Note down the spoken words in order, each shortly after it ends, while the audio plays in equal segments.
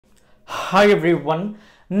Hi everyone.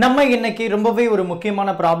 நம்ம இன்னைக்கு ரொம்பவே ஒரு முக்கியமான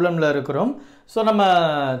ப்ராப்ளம்ல இருக்கிறோம். சோ நம்ம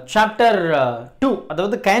சாப்டர் 2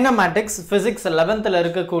 அதாவது Kinematics physics 11th ல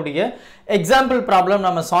இருக்கக்கூடிய எக்ஸாம்பிள் ப்ராப்ளம்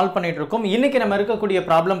நம்ம சால்வ் பண்ணிட்டு இருக்கோம். இன்னைக்கு நம்ம இருக்கக்கூடிய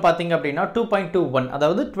ப்ராப்ளம் பாத்தீங்க அப்படினா 2.21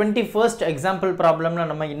 அதாவது 21st எக்ஸாம்பிள் ப்ராப்ளம்ல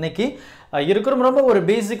நம்ம இன்னைக்கு இருக்கிறோம். ரொம்ப ஒரு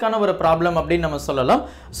பேசிக்கான ஒரு ப்ராப்ளம் அப்படி நம்ம சொல்லலாம்.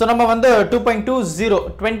 சோ நம்ம வந்து 2.20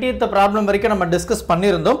 20th ப்ராப்ளம் வரைக்கும் நம்ம டிஸ்கஸ்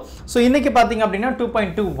பண்ணியிருந்தோம். சோ இன்னைக்கு பாத்தீங்க அப்படினா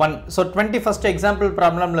 2.21 சோ 21st எக்ஸாம்பிள்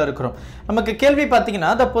ப்ராப்ளம்ல இருக்கிறோம். நமக்கு கேள்வி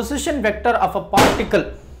பாத்தீங்கன்னா the position vector of a particle.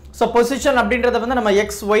 So position அப்படின்றது வந்து நம்ம x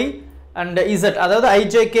y and z அதாவது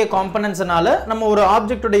ijk componentsனால நம்ம ஒரு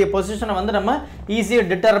ஆப்ஜெக்ட் உடைய பொசிஷனை வந்து நம்ம ஈஸியா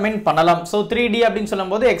டிட்டர்மைன் பண்ணலாம். So 3D அப்படினு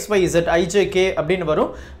சொல்லும்போது x y z ijk அப்படினு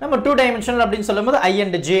வரும். நம்ம 2 dimensional அப்படினு சொல்லும்போது i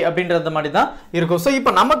and j அப்படின்றது மாதிரி தான் இருக்கும். So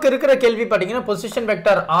இப்போ நமக்கு இருக்கிற கேள்வி பாத்தீங்கன்னா position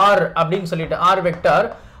vector r அப்படினு சொல்லிட்டு r vector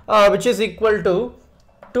which is equal to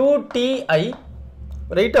 2ti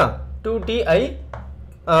right 2ti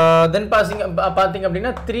then பாத்தீங்க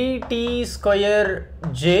அப்படினா 3t square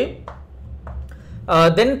j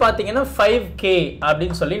then பாத்தீங்கன்னா 5k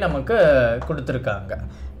அப்படினு சொல்லி நமக்கு கொடுத்திருக்காங்க.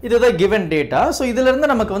 இதுதான் given data. சோ இதில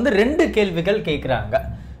இருந்து நமக்கு வந்து ரெண்டு கேள்விகள் கேக்குறாங்க.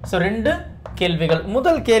 சோ ரெண்டு கேள்விகள்.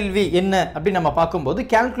 முதல் கேள்வி என்ன அப்படி நம்ம பாக்கும்போது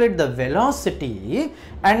calculate the velocity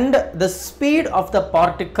and the speed of the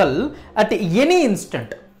particle at any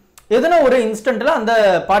instant. எதனா ஒரு இன்ஸ்டன்ட்ல அந்த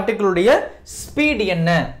பார்ட்டிகிள் உடைய ஸ்பீட் என்ன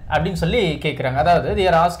அப்படினு சொல்லி கேக்குறாங்க. அதாவது they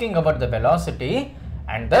are asking about the velocity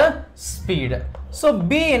and the speed. So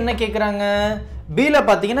B என்ன கேக்குறாங்க? B ல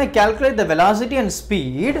பாத்தீங்கன்னா calculate the velocity and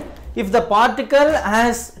speed if the particle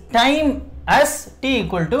has time as t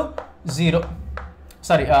equal to 0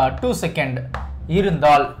 sorry 2 second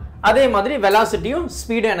இருந்தால் அதே மாதிரி velocityயும்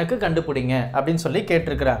speed எனக்கு கண்டுபிடிங்க அப்படினு சொல்லி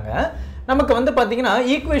கேட்டிருக்காங்க. நமக்கு வந்து பாத்தீங்கன்னா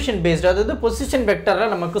ஈக்குவேஷன் பேஸ்ட் அதாவது பொசிஷன் வெக்டர்ல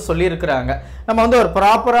நமக்கு சொல்லி இருக்காங்க. நம்ம வந்து ஒரு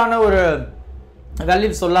ப்ராப்பரான ஒரு வேல்யூ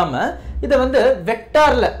சொல்லாம இத வந்து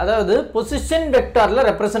வெக்டார்ல அதாவது பொசிஷன் வெக்டார்ல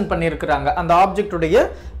ரெப்ரசன்ட் பண்ணியிருக்காங்க. அந்த ஆப்ஜெக்ட் உடைய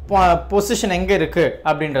பொசிஷன் எங்க இருக்கு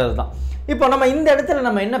அப்படின்றது தான். இப்போ நம்ம இந்த இடத்துல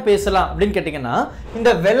நம்ம என்ன பேசலாம் அப்படினு கேட்டிங்கன்னா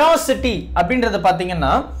இந்த velocity அப்படின்றது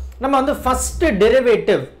பாத்தீங்கன்னா நம்ம வந்து ஃபர்ஸ்ட்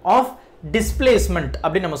டெரிவேட்டிவ் ஆஃப் டிஸ்பிளேஸ்மென்ட்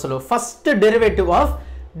அப்படி நம்ம சொல்லுவோம். ஃபர்ஸ்ட் டெரிவேட்டிவ் ஆஃப்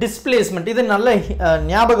displacement இது நல்ல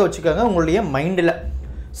ஞாபகம் வச்சுக்கோங்க உங்களுடைய மைண்ட்ல.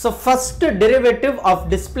 So first derivative of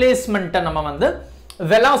displacement நம்ம வந்து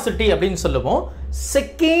velocity அப்படினு சொல்லுவோம்.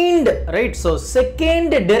 Second right so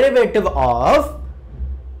second derivative of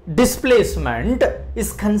displacement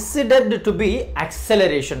is considered to be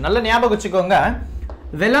acceleration. நல்ல ஞாபகம் வச்சுக்கோங்க.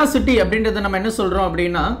 velocity அப்படின்றது நம்ம என்ன சொல்றோம்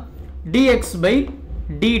அப்படினா dx by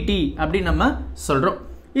dt அப்படி நம்ம சொல்றோம்.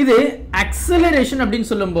 இது acceleration அப்படினு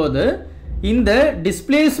சொல்லும்போது இந்த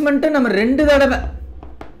டிஸ்பிளேஸ்மென்ட் நம்ம ரெண்டு தடவை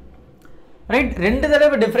ரைட் ரெண்டு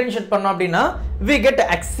தடவை டிஃபரன்ஷியேட் பண்ணோம் அப்படினா we get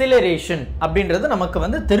acceleration அப்படின்றது நமக்கு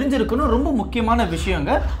வந்து தெரிஞ்சிருக்கணும். ரொம்ப முக்கியமான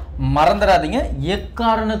விஷயங்க மறந்துடாதீங்க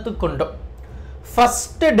எக்காரணத்துக்கு கொண்டு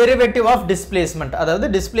ஃபர்ஸ்ட் டெரிவேட்டிவ் ஆஃப் டிஸ்பிளேஸ்மென்ட் அதாவது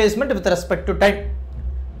displacement with respect to time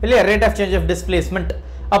இல்லையா rate of change of displacement.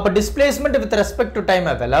 அப்ப displacement with respect to time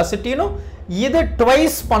velocity னு இது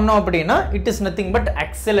ட்வைஸ் பண்ணோம் அப்படினா it is nothing but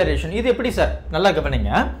acceleration. இது எப்படி சார் நல்லா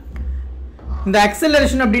கவனிங்க. இந்த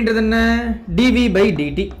acceleration அப்படின்றது என்ன dv by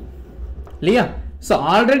dt இல்லையா? சோ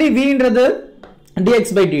ஆல்ரெடி v ன்றது dx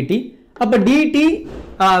by dt அப்ப dt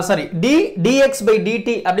sorry dx by dt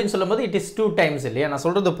அப்படினு சொல்லும்போது it is 2 times இல்லையா? நான்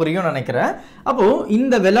சொல்றது புரியும் நினைக்கிறேன். அப்போ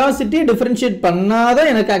இந்த velocity டிஃபரன்ஷியேட் பண்ணாத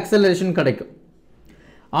எனக்கு acceleration கிடைக்கும்.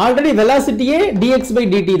 ஆல்ரெடி velocityயே dx by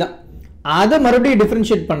dt தான். அத மறுபடியும்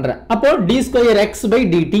டிஃபரன்ஷியேட் பண்றேன். அப்போ d square x by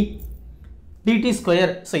dt dt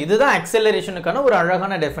square. So இதுதான் acceleration-க்கான ஒரு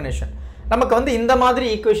அழகான டெஃபினிஷன். நமக்கு வந்து இந்த மாதிரி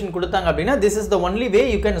ஈக்குவேஷன் கொடுத்தாங்க அப்படினா this is the only way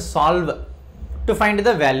you can solve to find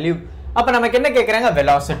the value. அப்ப நமக்கு என்ன கேக்குறாங்க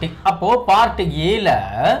velocity. அப்போ பார்ட் A ல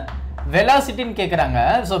velocity ன்னு கேக்குறாங்க.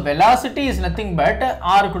 so velocity is nothing but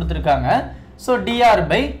r கொடுத்திருக்காங்க. so dr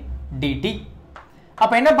by dt.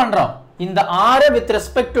 அப்ப என்ன பண்றோம் இந்த r with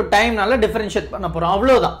respect to time நால டிஃபரன்ஷியேட் பண்ண போறோம்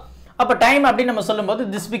அவ்வளவுதான். அப்ப டைம் அப்படி நம்ம சொல்லும்போது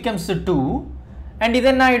this becomes 2 and இது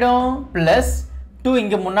என்ன ஆயிடும் plus 2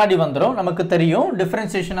 இங்க முன்னாடி வந்துரும். நமக்கு தெரியும்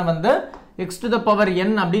டிஃபரன்ஷியேஷனை வந்து x to the power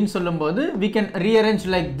n அப்படினு சொல்லும்போது we can rearrange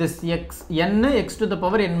like this x to the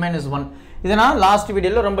power n minus 1. இத நான் லாஸ்ட்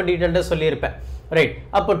வீடியோல ரொம்ப டீடைலா சொல்லி இருப்பேன் ரைட்.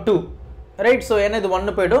 அப்ப 2 ரைட் சோ என்ன இது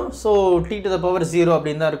 1 போய்டும். So t to the power 0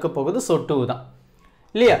 அப்படினு தான் இருக்க போகுது. சோ 2 தான்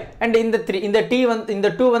இல்லையா? and இந்த 3 இந்த t வந்து இந்த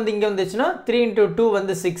 2 வந்து இங்க வந்துச்சுனா 3 into 2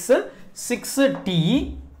 வந்து 6t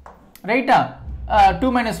ரைட்டா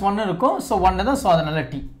 2 minus 1 இருக்கும். சோ 1 தான். சோ அதனால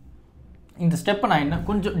t. இந்த ஸ்டெப் நான் என்ன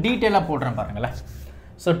கொஞ்சம் டீடைலா போடுறேன் பாருங்களேன்.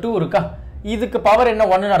 சோ 2 இருக்கா இதுக்கு பவர் என்ன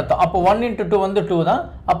 1 ன்னு அர்த்தம். அப்ப 1 into 2 வந்து 2 தான்.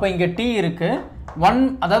 அப்ப இங்க t இருக்கு 1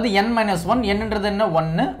 அதாவது n minus 1 n ன்றது என்ன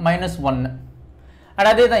 1 minus 1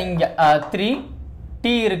 அதே தான் இங்க 3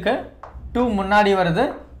 t இருக்கு 2 முன்னாடி வருது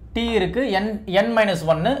t இருக்கு n minus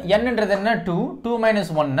 1 n என்றது என்ன 2 2 minus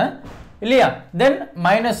 1 இல்லையா then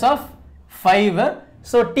minus of 5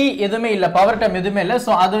 so t எதுமே இல்ல பவர் டேர்ம் எதுமே இல்ல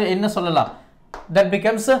so அது என்ன சொல்லலாம் that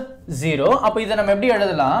becomes 0 அப்ப இத நம்ம எப்படி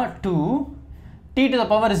எழுதலாம் 2 t to the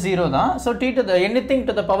power 0 தான் so t to the anything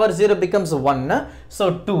to the power 0 becomes 1 so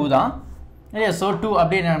 2 தான் இல்லையா so 2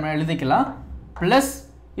 அப்படியே நம்ம எழுதிக்கலாம் plus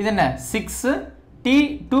இது என்ன 6 t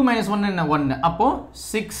 2 minus 1 என்ன 1 அப்போ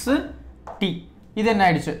 6 t இது என்ன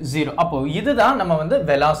ஆயிடுச்சு 0 அப்போ இதுதான் நம்ம வந்து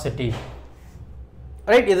velocity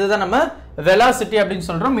right இதுதான் நம்ம velocity அப்படினு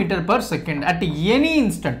சொல்றோம் meter per second at any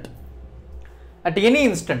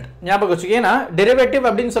instant ஞாபகம் வச்சுக்கேனா டெரிவேட்டிவ்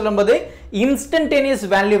அப்படினு சொல்லும்போது instantaneous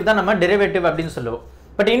value தான் நம்ம டெரிவேட்டிவ் அப்படினு சொல்லுவோம்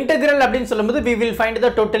பட் integral அப்படினு சொல்லும்போது we will find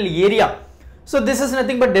the total area so this is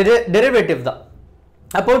nothing but derivative தான்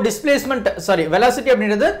அப்போ displacement sorry velocity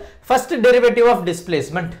அப்படிங்கிறது first derivative of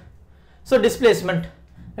displacement so displacement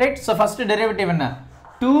right so first derivative என்ன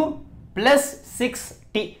 2 plus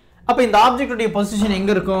 6t அப்ப இந்த ஆப்ஜெக்ட் உடைய பொசிஷன்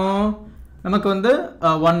எங்க இருக்கும் நமக்கு வந்து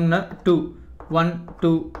 1 2 1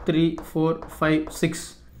 2 3 4 5 6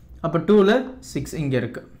 அப்ப 2 ல 6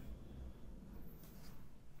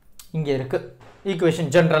 இங்க இருக்கு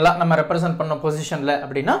ஈக்குவேஷன் ஜெனரலா நம்ம ரெப்ரசன்ட் பண்ண பொசிஷன்ல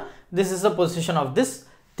அப்படினா this is the position of this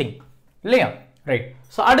thing இல்லையா ரைட்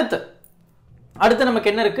சோ அடுத்து நமக்கு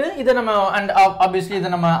என்ன இருக்கு இத நம்ம and obviously இத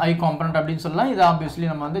நம்ம I component அப்படினு சொல்லலாம் இது obviously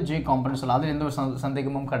நம்ம வந்து J component சொல்லலாம் அதுல எந்த ஒரு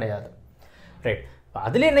சந்தேகமும் கிடையாது ரைட்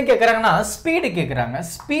அதுல என்ன கேக்குறாங்கன்னா ஸ்பீட் கேக்குறாங்க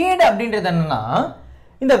ஸ்பீட் அப்படின்றது என்னன்னா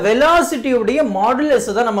இந்த velocity உடைய மாடுலஸ்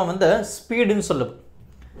தான் நம்ம வந்து ஸ்பீட்னு சொல்லுவோம்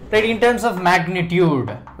right in terms of magnitude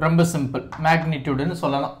ரொம்ப சிம்பிள் magnitude னு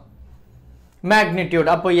சொல்லலாம் magnitude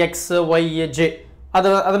அப்போ x y j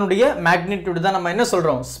அதனுடைய magnitude தான் நம்ம என்ன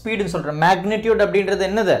சொல்றோம் ஸ்பீட் னு சொல்றோம் magnitude அப்படின்றது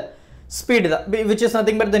என்னது ஸ்பீட் தான் which is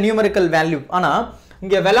nothing but the numerical value ஆனா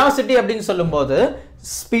இங்க velocity அப்படினு சொல்லும்போது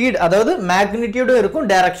ஸ்பீட் அதாவது magnitude இருக்கும்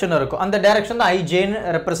டைரக்ஷன் இருக்கும் அந்த டைரக்ஷன் தான் ij னு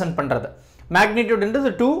ரெப்ரசன்ட் பண்றது magnitude என்றது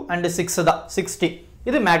 2 and 6 தான் 60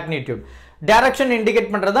 இது magnitude டைரக்ஷன்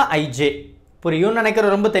இண்டிகேட் பண்றது ij புரியும் நினைக்கிற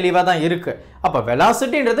ரொம்ப தெளிவா தான் இருக்கு அப்ப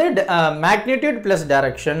velocity என்றது magnitude plus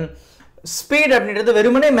direction ஸ்பீட் அப்படின்றது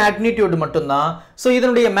வெறுமனே magnitude மட்டும் தான் சோ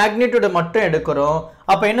இதனுடைய magnitude மட்டும் எடுக்கறோம்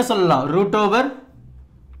அப்ப என்ன சொல்லலாம்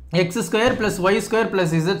 √ x square plus y square plus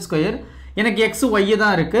z square எனக்கு x y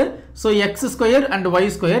தான் இருக்கு so x square and y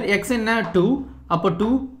square x என்ன 2 அப்ப 2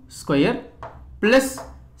 square plus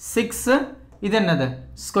 6 இது என்னது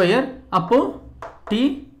square அப்போ t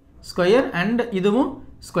square and இதுவும்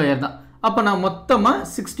square தான் அப்ப நான் மொத்தமா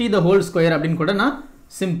 60 the whole square அப்படினு கூட நான்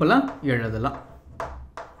சிம்பிளா எழுதலாம்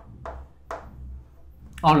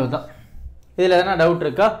அவ்வளவுதான் இதுல எதனா டவுட்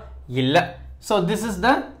இருக்கா இல்ல so this is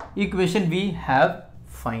the equation we have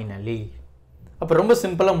finally அப்ப ரொம்ப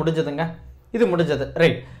சிம்பிளா முடிஞ்சதுங்க இது முடிஞ்சது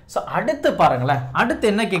ரைட் சோ அடுத்து பாருங்களேன் அடுத்து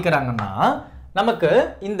என்ன கேக்குறாங்கன்னா நமக்கு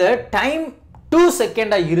இந்த டைம் 2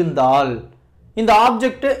 செகண்டா இருந்தால் இந்த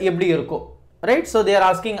ஆப்ஜெக்ட் எப்படி இருக்கும் right so they are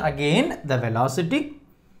asking again the velocity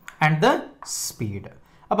and the speed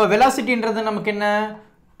அப்ப velocity ன்றது நமக்கு என்ன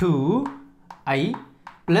 2i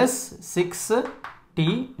plus 6tj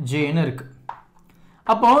ன்னு இருக்கு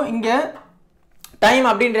அப்போ இங்க டைம்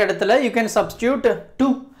அப்படிங்கற இடத்துல you can substitute 2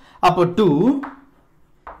 அப்போ 2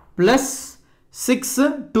 plus 6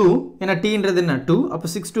 2 என்ன t ன்றது என்ன 2 அப்போ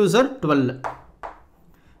 6 2s are 12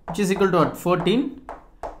 which is equal to what 14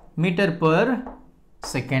 meter per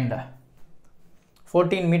second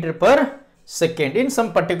 14 meter per second in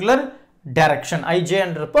some particular direction ij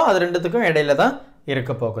என்றப்போ அது ரெண்டுத்துக்கும் இடையில தான்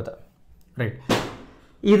இருக்க போகுது ரைட்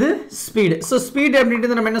இது ஸ்பீட் சோ ஸ்பீட்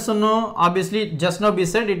அப்படின்றது நம்ம என்ன சொன்னோம் obviously just now we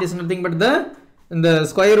said it is nothing but the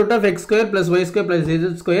square root of x square plus y square plus z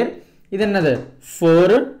square இது என்னது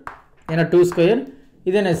 4 என்ன 2 square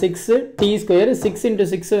இது என்ன 6 t square 6 into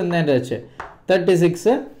 6 வந்து என்னது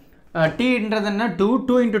 36 t ன்றது என்ன 2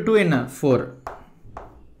 2 into 2 என்ன 4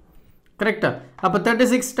 கரெக்ட்டா அப்ப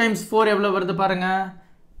 36 times 4 எவ்வளவு வருது பாருங்க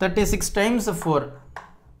 36 times 4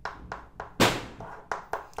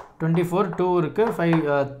 24 2 இருக்கு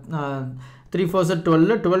 5 3 4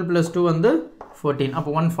 12 12 plus 2 வந்து 14 அப்ப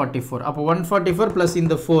 144 அப்ப 144 plus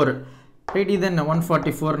இந்த 4 ரைட் இது என்ன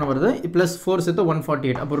 144 னு வருது plus 4 சேர்த்து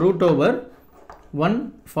 148 அப்ப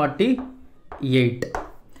 √148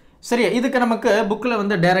 சரியா இதுக்கு நமக்கு புக்ல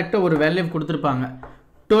வந்து டைரக்ட்டா ஒரு வேல்யூ கொடுத்திருப்பாங்க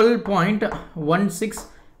 12.16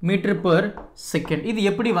 மீட்டர் per செகண்ட் இது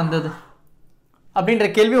எப்படி வந்தது அப்படிங்கற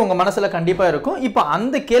கேள்வி உங்க மனசுல கண்டிப்பா இருக்கும் இப்போ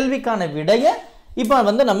அந்த கேள்விக்கான விடையை இப்போ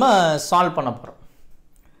வந்து நம்ம சால்வ் பண்ண போறோம்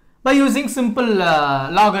by using simple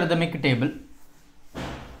logarithmic table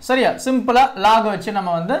சரியா சிம்பிளா log வச்சு நம்ம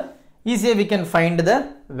வந்து easily we can find the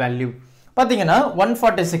value பாத்தீங்கன்னா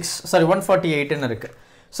 148 ன்னு இருக்கு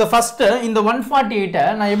சோ ஃபர்ஸ்ட் இந்த 148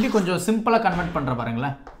 நான் எப்படி கொஞ்சம் சிம்பிளா கன்வர்ட் பண்றேன்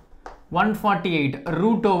பாருங்களேன் 148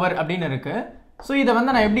 ரூட் ஓவர் அப்படின்னு இருக்கு. ஸோ இதை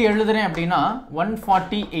வந்து நான் எப்படி எழுதுறேன் அப்படின்னா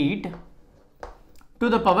 148 to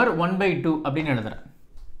the power 1/2 அப்படின்னு எழுதுறேன்.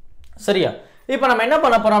 சரியா? இப்போ நம்ம என்ன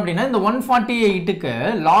பண்ண போறோம் அப்படின்னா இந்த 148க்கு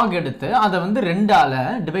லாக் எடுத்து அதை வந்து 2ஆல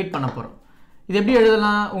டிவைட் பண்ண போறோம். இது எப்படி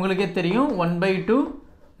எழுதலாம் உங்களுக்கே தெரியும், 1/2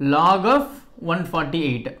 log of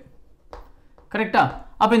 148. கரெக்டா?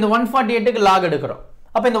 அப்போ இந்த 148க்கு லாக் எடுக்கிறோம்.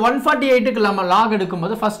 அப்போ இந்த 148க்கு நம்ம லாக்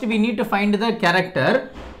எடுக்கும்போது first we need to find the character.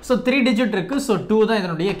 So 3 digit இருக்கு. ஸோ 2 தான்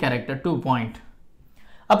இதனுடைய கேரக்டர், 2 பாயிண்ட்.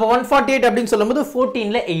 அப்போ 148 அப்படின்னு சொல்லும்போது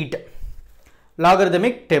 14ல 8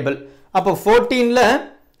 லாகரிதமிக் டேபிள். அப்போ 14ல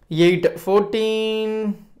 8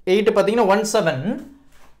 பார்த்தீங்கன்னா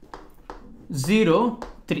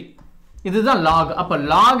 1703 இதுதான் லாக். அப்போ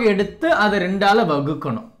லாக் எடுத்து அதை 2ஆல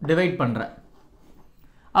வகுக்கணும், டிவைட் பண்ணுறேன்.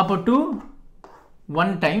 அப்போ 2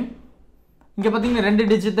 1 டைம் இங்கே பார்த்தீங்கன்னா 2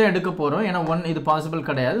 டிஜிட் தான் எடுக்க போகிறோம், ஏன்னா 1 இது பாசிபிள்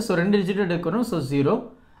கிடையாது. ஸோ 2 டிஜிட் எடுக்கணும். ஸோ 0.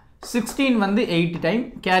 16 வந்து 8 டைம்,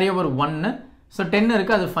 கேரி ஓவர் 1. ஸோ 10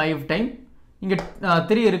 இருக்குது, அது 5 டைம். இங்கே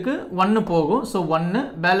 3 இருக்குது, 1 போகும். ஸோ 1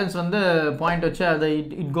 பேலன்ஸ் வந்து பாயிண்ட் வச்சு அது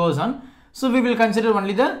it goes on. So we will consider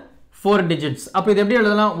only the 4 digits. அப்போ இது எப்படி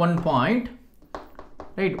எழுதலாம், 1 பாயிண்ட்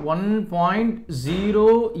ரைட்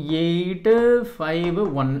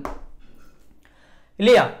 1.0851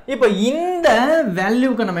 இல்லையா? இப்போ இந்த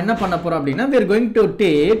வேல்யூக்கு நம்ம என்ன பண்ண போறோம் அப்படின்னா we are going to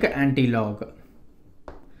take anti-log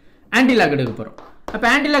எடுக்க போறோம். அப்போ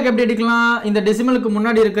anti-log எப்படி எடுக்கலாம், இந்த டெசிமலுக்கு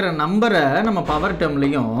முன்னாடி இருக்கிற நம்பரை நம்ம பவர்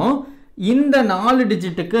டேர்ம்லையும் இந்த 4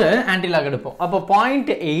 டிஜிட்டுக்கு anti-log எடுப்போம். அப்போ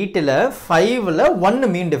 0.8ல 5ல 1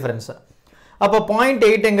 மீன் டிஃபரன்ஸ். அப்போ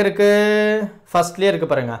 0.8 எங்க இருக்கு, ஃபர்ஸ்ட்லயே இருக்கு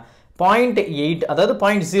பாருங்க, 0.8 அதாவது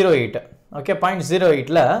 0.08. ஓகே,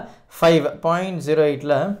 0.08ல 5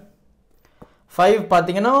 0.08ல 5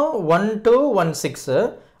 பார்த்தீங்கன்னா 1216.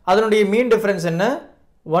 அதனுடைய மீன் டிஃபரன்ஸ் என்ன,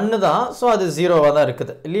 1 தான். ஸோ அது 0வாக தான்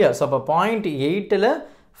இருக்குது இல்லையா? ஸோ அப்போ 0.8ல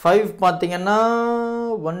 5 பார்த்தீங்கன்னா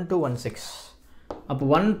 1216. அப்போ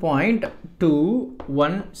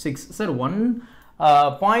 1.216 சார் 1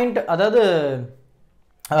 பாயிண்ட் அதாவது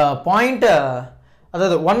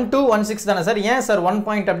 1216 தானே சார்? ஏன் சார் 1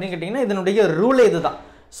 பாயிண்ட் அப்படின்னு கேட்டிங்கன்னா இதனுடைய ரூல் இதுதான்.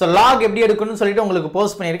 ஸோ லாக் எப்படி எடுக்கணும்னு சொல்லிட்டு உங்களுக்கு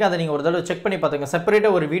போஸ்ட் பண்ணியிருக்கேன், அதை நீங்கள் ஒரு தடவை செக் பண்ணி பார்த்துங்க.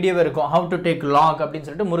 செப்பரேட்டாக ஒரு வீடியோவே இருக்கும், ஹவு டு டேக் லாக் அப்படின்னு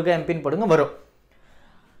சொல்லிட்டு முருகா எம்பின்னு போடுங்க வரும்.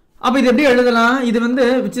 அப்போ இது எப்படி எழுதலாம், இது வந்து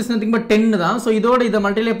which is nothing but 10 தான். ஸோ இதோட இதை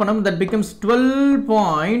மல்டிப்ளை பண்ணோம், that becomes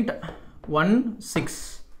 12.16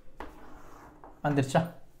 வந்துருச்சா?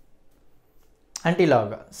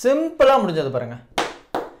 anti-log சிம்பிளாக முடிஞ்சது பாருங்க.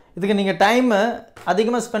 இதுக்கு நீங்கள் டைம்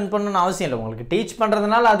அதிகமாக ஸ்பெண்ட் பண்ணணும்னு அவசியம் இல்லை, உங்களுக்கு டீச்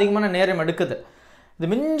பண்ணுறதுனால அதிகமான நேரம் எடுக்குது. இது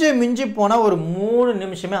மிஞ்சி போனால் ஒரு 3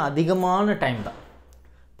 நிமிஷமே அதிகமான டைம் தான்.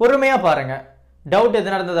 பொறுமையாக பாருங்கள். டவுட் எது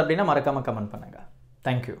நடந்தது அப்படின்னா மறக்காமல் கமெண்ட் பண்ணுங்கள்.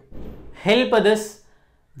 Thank you. Help this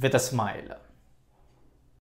with a smile.